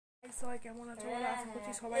সবাই কেমন আছো? আশা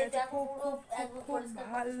করছি সবাই আছে খুব খুব খুব খুব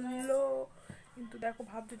ভালো। কিন্তু দেখো,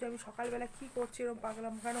 ভাবছো যে আমি সকালবেলা কি করছি, এরকম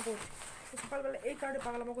পাগলাম কেন করছি? তো সকালবেলা এই কারণে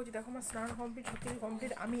পাগলামো করছি, দেখো আমার স্নান কমপ্লিট, সব কিছু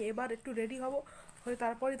কমপ্লিট। আমি এবার একটু রেডি হব, হয়ে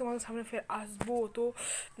তারপরেই তোমাদের সামনে ফের আসবো। তো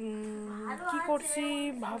কি করছি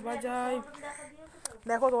ভাবা যায়।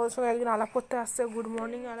 দেখো, তোমাদের সঙ্গে একদিন আলাপ করতে আসছে, গুড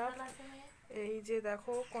মর্নিং আলাপ। এই যে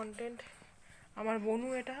দেখো কন্টেন্ট, আমার বনু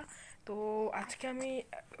এটা। তো আজকে আমি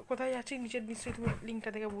কোথায় যাচ্ছি নিচের নিশ্চয়ই তুমি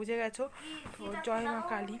লিঙ্কটা থেকে বুঝে গেছো। তো জয় মা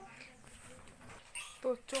কালী। তো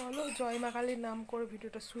চলো জয় মা কালীর নাম করে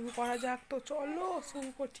ভিডিওটা শুরু করা যাক। তো চলো শুরু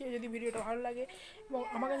করছি। যদি ভিডিওটা ভালো লাগে এবং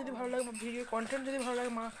আমাকে যদি ভালো লাগে, ভিডিও কন্টেন্ট যদি ভালো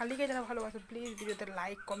লাগে, মা কালীকে যারা ভালোবাসে প্লিজ ভিডিওতে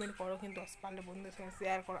লাইক কমেন্ট করো, কিন্তু পারলে বন্ধুদের সঙ্গে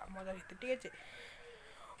শেয়ার করো মজার ভিতরে, ঠিক আছে?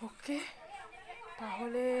 ওকে,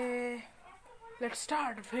 তাহলে লেটস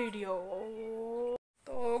স্টার্ট ভিডিও।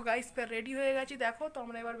 তো গাইস ফের রেডি হয়ে গেছি, দেখো। তো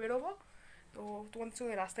আমরা এবার বেরোবো। তো তোমাদের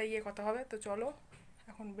সঙ্গে রাস্তায় গিয়ে কথা হবে। তো চলো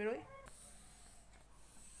এখন বেরোই।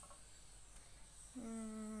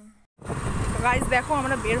 তো গাইস দেখো,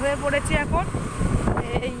 আমরা বের হয়ে পড়েছি এখন।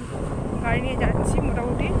 এই গাড়ি নিয়ে যাচ্ছি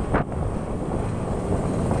মোটামুটি।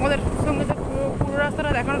 আমাদের সঙ্গে তো পুরো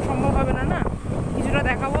রাস্তাটা দেখানো সম্ভব হবে না, না কিছুটা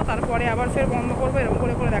দেখাবো, তারপরে আবার ফের বন্ধ করবো, এরকম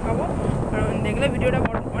করে করে দেখাবো। কারণ দেখলে ভিডিওটা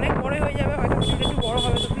অনেক বড় হয়ে যাবে, হয়তো ভিডিওটা একটু বড়ো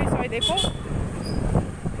হবে। তো প্লিজ সবাই দেখো।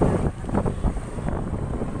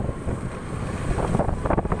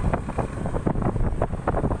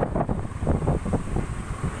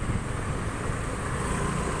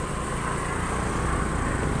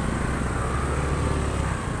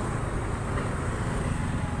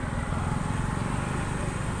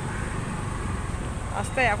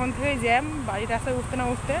 রাস্তায় এখন থেকেই জ্যাম, বাড়ির রাস্তায় উঠতে না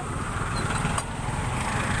উঠতে।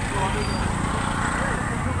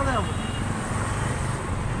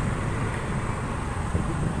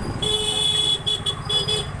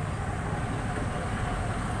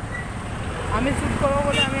 আমি শ্যুট করবো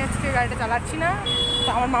বলে আমি আজকে গাড়িটা চালাচ্ছি না, তো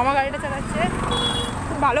আমার মামা গাড়িটা চালাচ্ছে,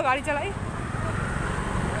 খুব ভালো গাড়ি চালাই।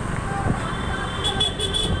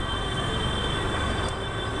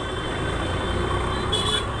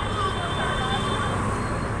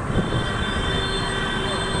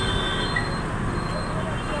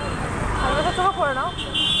 করে নাও।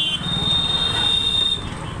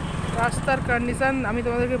 রাস্তার কন্ডিশন আমি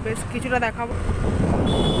তোমাদেরকে বেশ কিছুটা দেখাবো।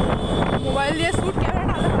 মোবাইল দিয়ে শ্যুট,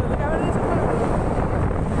 ক্যামেরা দিয়ে শ্যুট,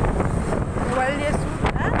 মোবাইল দিয়ে শ্যুট।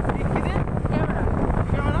 হ্যাঁ, ক্যামেরা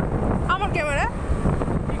ক্যামেরা আমার ক্যামেরা,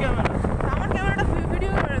 কি ক্যামেরা? আমার ক্যামেরাটা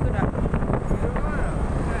ভিডিও ক্যামেরা। তোরা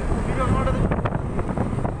ভিডিও ক্যামেরাটা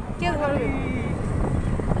কে ধরবে?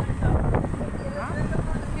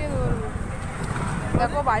 কে ধরবে?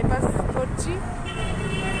 দেখো বাইপাস করছি,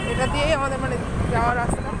 এটা দিয়েই আমাদের মানে যাওয়ার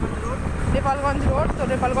রাস্তা, নেপালগঞ্জ রোড। তো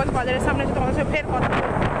নেপালগঞ্জ বাজারের সামনে তোমাদের সাথে ফের কথা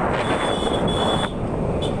বলবো।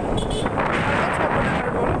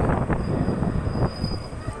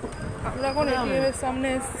 আমরা এখন এটিএম এর সামনে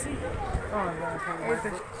এসেছি।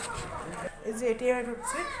 এই যে এটিএম এ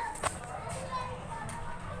ঢুকছি।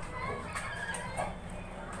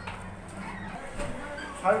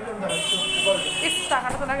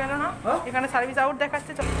 টাকাটা তোলা গেল না, এখানে সার্ভিস আউট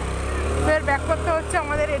দেখাচ্ছে। ফের ব্যাক করতে হচ্ছে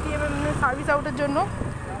আমাদের এটিএম এর সার্ভিস আউটের জন্য।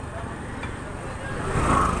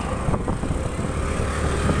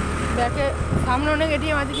 ব্যাকে সামনে অনেক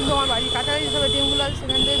এটিএম আছে, কিন্তু আমার বাড়ির কাছাকাছি যেসব এটিএমগুলো আছে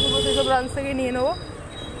সেখান থেকে ঘুরবো, সেসব ব্রাঞ্চ থেকে নিয়ে নেবো।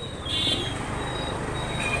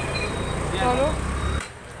 চলো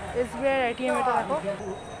এসবিআই এটিএম এটা দেখো।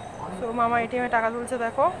 তো মামা এটিএমে টাকা তুলছে,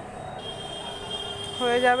 দেখো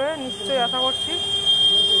হয়ে যাবে নিশ্চয়ই, আশা করছি।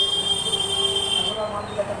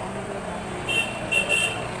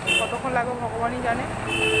 কতক্ষণ লাগবে ভগবানই জানে।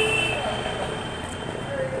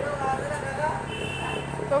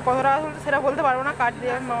 তো কত টাকা তুলছে সেটা বলতে পারবো না, কার্ড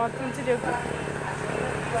দিয়ে মামা তুলছি যেহেতু।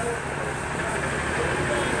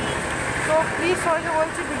 তো প্লিজ সবাইকে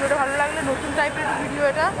বলছি, ভিডিওটা ভালো লাগলে, নতুন টাইপের ভিডিও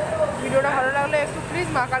এটা, ভিডিওটা ভালো লাগলে একটু প্লিজ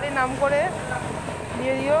মা কালীর নাম করে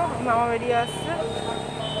দিয়ে দিও। মামা বেরিয়ে আসছে।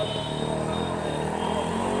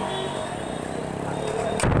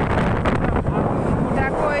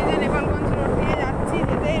 দেখো এই যে নেপালগঞ্জ রোড দিয়ে যাচ্ছি,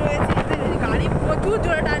 যেতেই রয়েছে, গাড়ি প্রচুর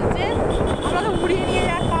জোরে টানছে, আমাকে উড়িয়ে নিয়ে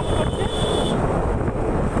যাওয়ার কাজ করছে।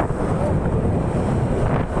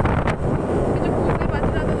 কিছু বুঝতে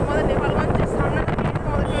পারছি না, তো তোমাদের নেপালগঞ্জের সামনে থেকে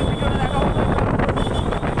তোমাদেরকে ভিডিওটা দেখাবো।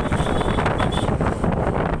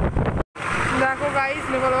 দেখো গাইস,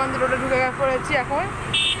 নেপালগঞ্জ রোডে ঢুকে পড়েছি এখন,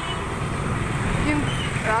 কিন্তু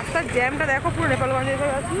রাস্তার জ্যামটা দেখো, পুরো নেপালগঞ্জে এসে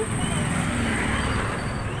গেছি।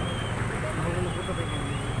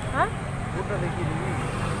 হ্যাঁ,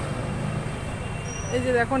 এই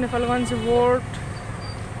যে দেখো নেপালগঞ্জ বোর্ড।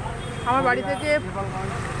 আমার বাড়ি থেকে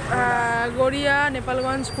গড়িয়া,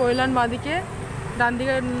 নেপালগঞ্জ, কৈলান বাঁদিকে, ডান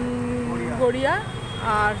দিকে গড়িয়া,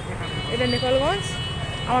 আর এটা নেপালগঞ্জ।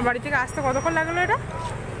 আমার বাড়ি থেকে আসতে কতক্ষণ লাগলো? এটা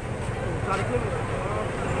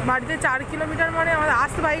বাড়িতে 4 কিলোমিটার, মানে আমাদের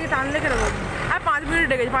আসতে বাইকে টানলে কেরকম? আর 5 মিনিট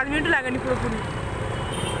লেগেছে, 5 মিনিটও লাগেনি পুরোপুরি,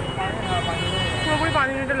 5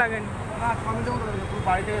 মিনিটও লাগেনি।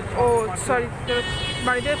 ও সরি,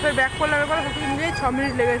 বাড়িতে ফের ব্যাক করলাম, এবার সব কিছু মিলিয়ে 6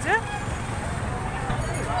 মিনিট লেগেছে।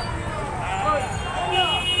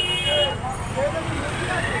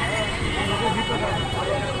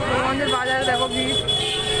 আমাদের বাজারে দেখো ভিড়।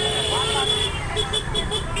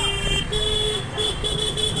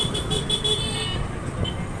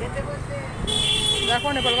 দেখো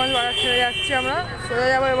নেপালগঞ্জ বাজার ছেড়ে যাচ্ছি আমরা, সোজা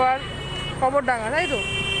যাবো এবার কবরডাঙ্গা, তাই তো?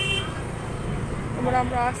 এবার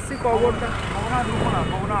আমরা আসছি কবরডাঙ্গা।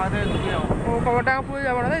 ও কবরডাঙ্গা পুরো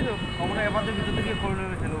যাবো না, তাই তো?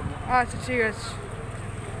 আচ্ছা ঠিক আছে,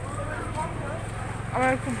 আমরা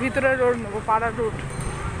একটু ভিতরের রোড নেবো, পাড়ার রোড,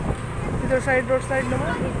 ভিতর সাইড রোড সাইড নেবো।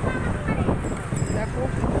 দেখো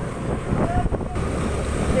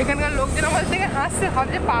এখানকার লোকজন আমাদের থেকে হাসছে,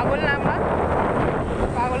 ভাবছে পাগল না আমরা।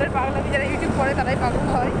 পাগলের পাগলামি যারা ইউটিউব করে তারাই পাগল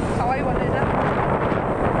হয়, সবাই বলে এটা।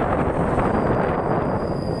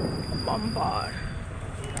 বাম্পার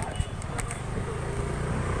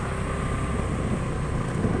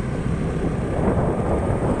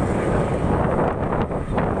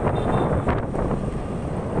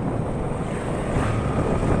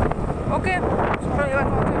ওকে, এবার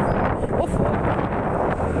ওফ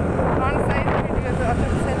ফ্রন্ট সাইড ভিডিও আছে।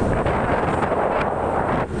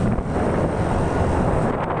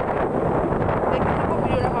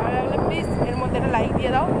 ভিডিওটা ভালো লাগলে প্লিজ এর মধ্যে একটা লাইক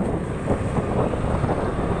দিয়ে দাও।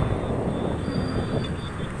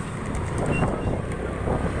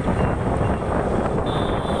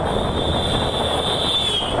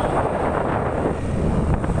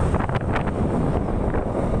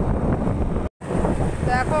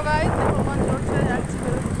 দেখো গাইস, নেপালগঞ্জ রোড ছেড়ে যাচ্ছি।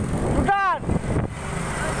 ভুটান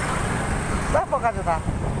যা পকা যেটা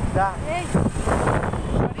যা এই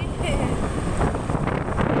সরি,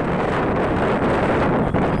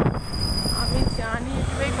 আমি জানি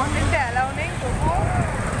ইউটিউবে এই কন্টেন্টটা অ্যালাউ নেই, তবুও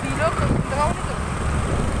দিলেও তুলতে পারবো না তো।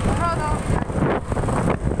 দাও দাও,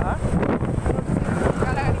 হ্যাঁ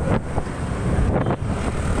গালাগালি করে।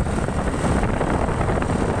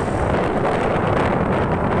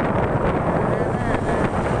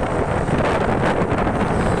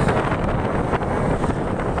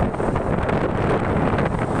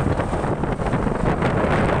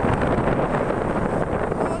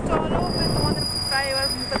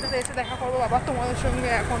 এসে দেখা করবো আবার তোমাদের সঙ্গে।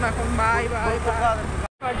 এখন বাই বাই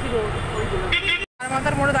আর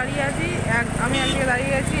মাথার মোড়ে দাঁড়িয়ে আছি, আমি একদিকে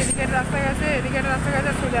দাঁড়িয়ে আছি, এদিকে একটা রাস্তা গেছে, এদিকে একটা রাস্তা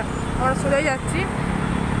গেছে, সোজা আমরা সোজাই যাচ্ছি।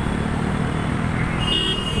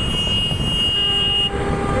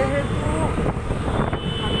 যেহেতু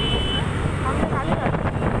আমি কালীঘাট,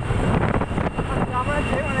 আমরা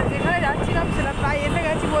যেখানে যাচ্ছিলাম সেটা প্রায় এসে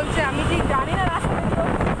গেছি বলছে। আমি ঠিক জানি না রাস্তা,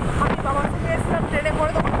 আমি বাবার সঙ্গে এসেছিলাম ট্রেনে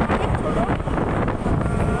করে, তখন অনেক ছোটো।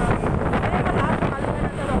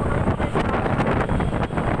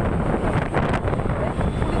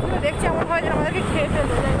 দেখছি এমন হয় যে আমাদেরকে খেয়ে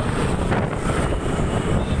ফেলবে।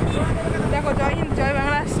 দেখো জয় হিন্দ, জয়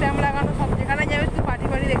বাংলা স্ট্যাম্প লাগানো, সব যেখানে যাবে শুধু পার্টি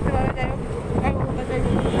পার্টি দেখতে পাবে। যাই হোক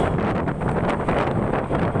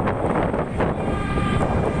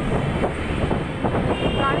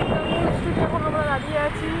এখন আমরা দাঁড়িয়ে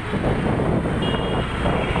আছি।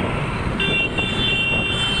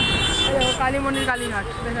 কালী মন্দির, কালীঘাট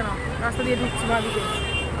দেখে নাও, রাস্তা দিয়ে ঢুকছি বাঁদিকে,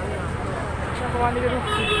 বাঁদিকে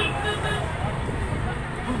ঢুকছি।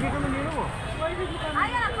 নিয়ে নেবো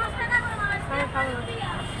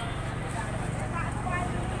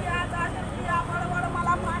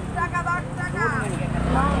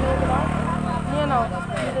নিয়ে নাও,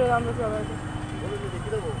 আমরা সবাই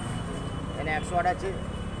 108 আছে,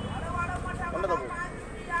 কোনটা দেবো?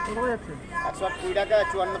 108 20 টাকা,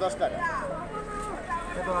 54 10 টাকা।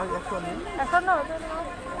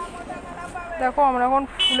 দেখো আমরা এখন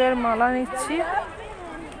ফুলের মালা নিচ্ছি।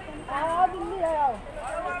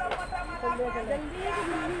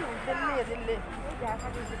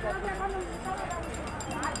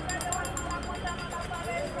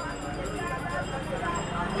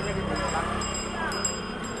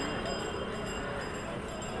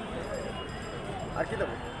 আর কি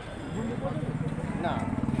দেবো? না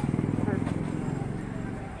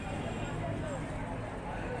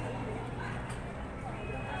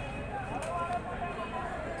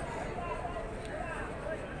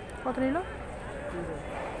কত নিল?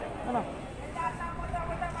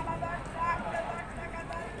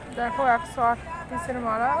 দেখো 108 পিসের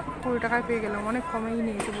মালা 20 টাকায় পেয়ে গেলাম, অনেক কমেই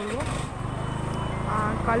নিয়েছে বলবো।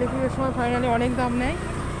 আর কালী পুজোর সময় ফাইনালি অনেক দাম নেয়,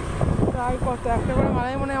 প্রায় কত একটা করে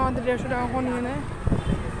মালাই মনে হয় আমাদের 150 টাকা করে নিয়ে নেয়।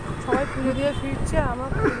 সবাই পুজো দিয়ে ফিরছে, আমার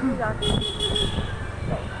পুজো দিয়ে যাচ্ছে।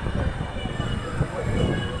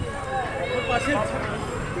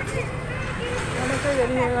 অনেকটাই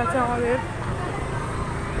দেরি হয়ে গেছে আমাদের।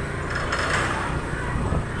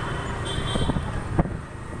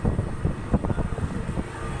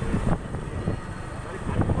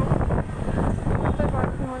 কোথায়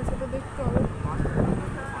পার্কিং হয়েছে তো দেখতে হবে।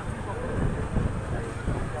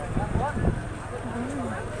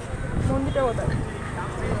 মন্দিরটা কোথায়?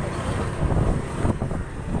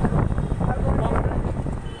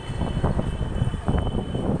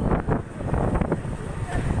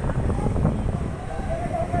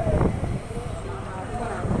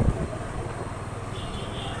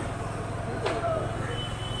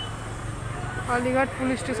 কালীঘাট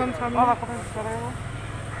পুলিশ স্টেশন সামনে।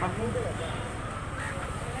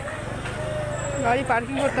 গাড়ি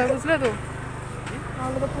পার্কিং করতে হবে, বুঝলে তো?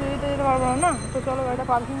 তাহলে তো পুজো দিতে যেতে পারবো না। তো চলো গাড়িটা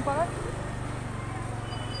পার্কিং করার।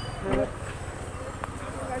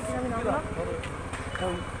 গাড়ি আমি নামলাম।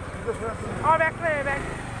 আর ব্যাগটা ব্যাগ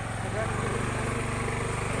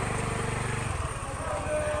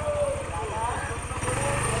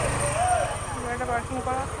গাড়িটা পার্কিং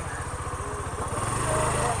করা।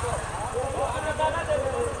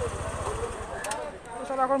 তো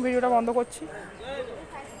চলো এখন ভিডিওটা বন্ধ করছি।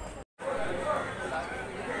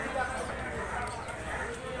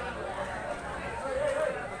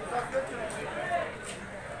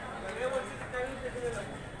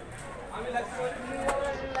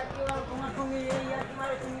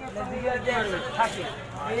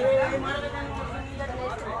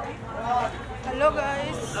 হ্যালো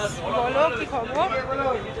গাইস, বলো কি খবর?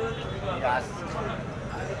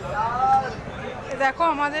 দেখো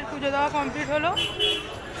আমাদের পুজো দেওয়া কমপ্লিট হলো।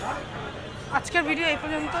 আজকের ভিডিও এই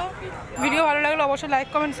পর্যন্ত। ভিডিও ভালো লাগলে অবশ্যই লাইক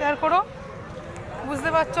কমেন্ট শেয়ার করো। বুঝতে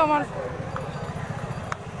পারছো আমার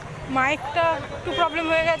মাইকটা একটু প্রবলেম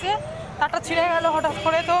হয়ে গেছে, তারটা ছিঁড়ে গেল হঠাৎ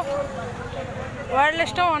করে, তো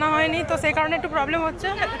ওয়্যারলেসটাও আনা হয়নি, তো সেই কারণে একটু প্রবলেম হচ্ছে,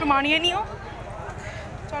 একটু মানিয়ে নিও।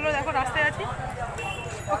 চলো দেখো রাস্তায় আছি।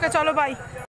 ওকে চলো বাই।